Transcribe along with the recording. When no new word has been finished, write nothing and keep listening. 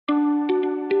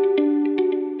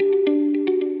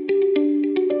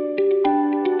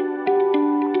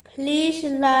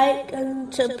like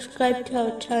and subscribe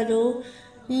to our channel.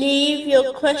 Leave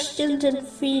your questions and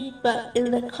feedback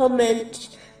in the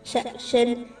comments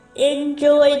section.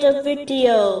 Enjoy the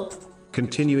video.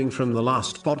 Continuing from the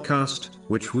last podcast,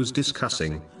 which was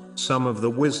discussing some of the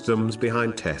wisdoms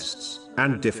behind tests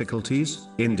and difficulties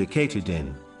indicated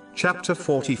in chapter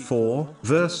 44,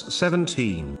 verse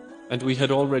 17. And we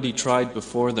had already tried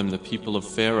before them the people of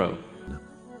Pharaoh.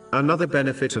 Another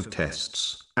benefit of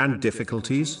tests and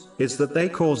difficulties is that they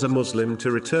cause a Muslim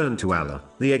to return to Allah,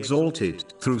 the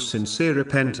Exalted, through sincere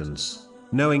repentance,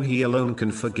 knowing He alone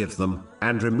can forgive them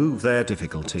and remove their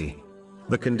difficulty.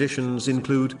 The conditions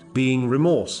include being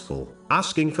remorseful,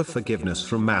 asking for forgiveness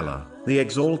from Allah, the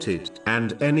Exalted,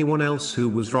 and anyone else who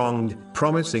was wronged,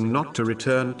 promising not to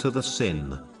return to the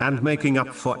sin, and making up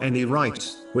for any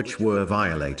rights which were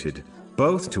violated,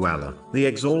 both to Allah, the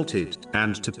Exalted,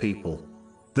 and to people.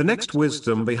 The next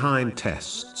wisdom behind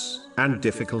tests and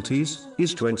difficulties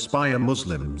is to inspire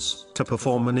Muslims to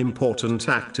perform an important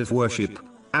act of worship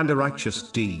and a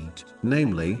righteous deed,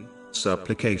 namely,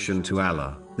 supplication to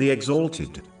Allah, the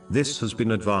Exalted. This has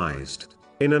been advised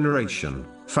in a narration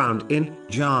found in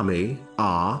Jami'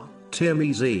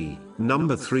 Tirmizi,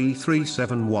 number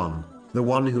 3371. The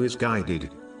one who is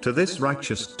guided to this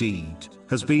righteous deed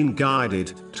has been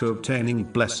guided to obtaining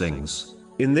blessings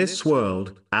in this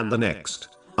world and the next.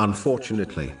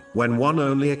 Unfortunately, when one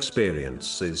only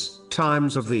experiences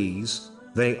times of these,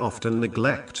 they often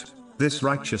neglect this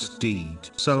righteous deed.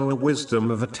 So a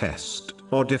wisdom of a test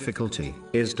or difficulty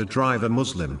is to drive a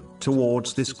Muslim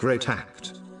towards this great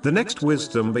act. The next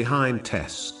wisdom behind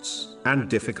tests and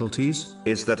difficulties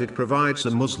is that it provides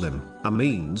a Muslim a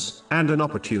means and an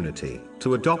opportunity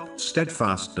to adopt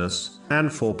steadfastness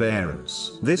and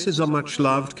forbearance. This is a much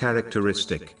loved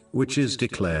characteristic, which is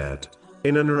declared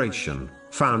in a narration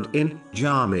found in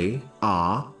Jami'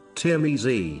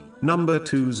 Tirmizi, number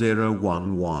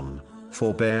 2011.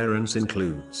 Forbearance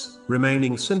includes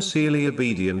remaining sincerely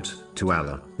obedient to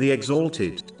Allah, the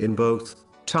Exalted, in both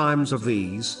times of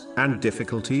ease and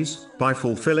difficulties, by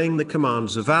fulfilling the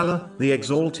commands of Allah, the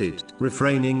Exalted,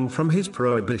 refraining from His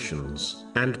prohibitions,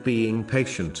 and being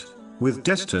patient with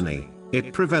destiny.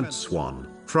 It prevents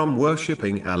one from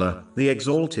worshipping Allah, the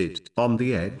Exalted, on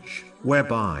the edge,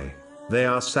 whereby they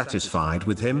are satisfied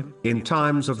with Him in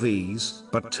times of ease,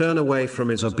 but turn away from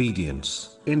His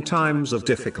obedience in times of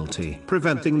difficulty.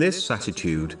 Preventing this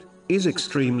attitude is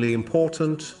extremely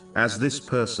important, as this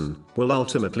person will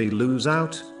ultimately lose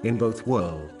out in both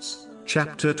worlds.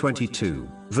 Chapter 22,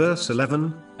 verse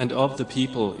 11. And of the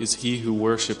people is he who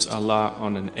worships Allah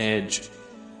on an edge.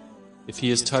 If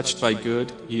he is touched by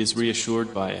good, he is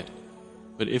reassured by it.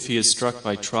 But if he is struck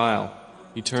by trial,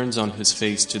 he turns on his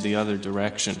face to the other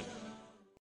direction.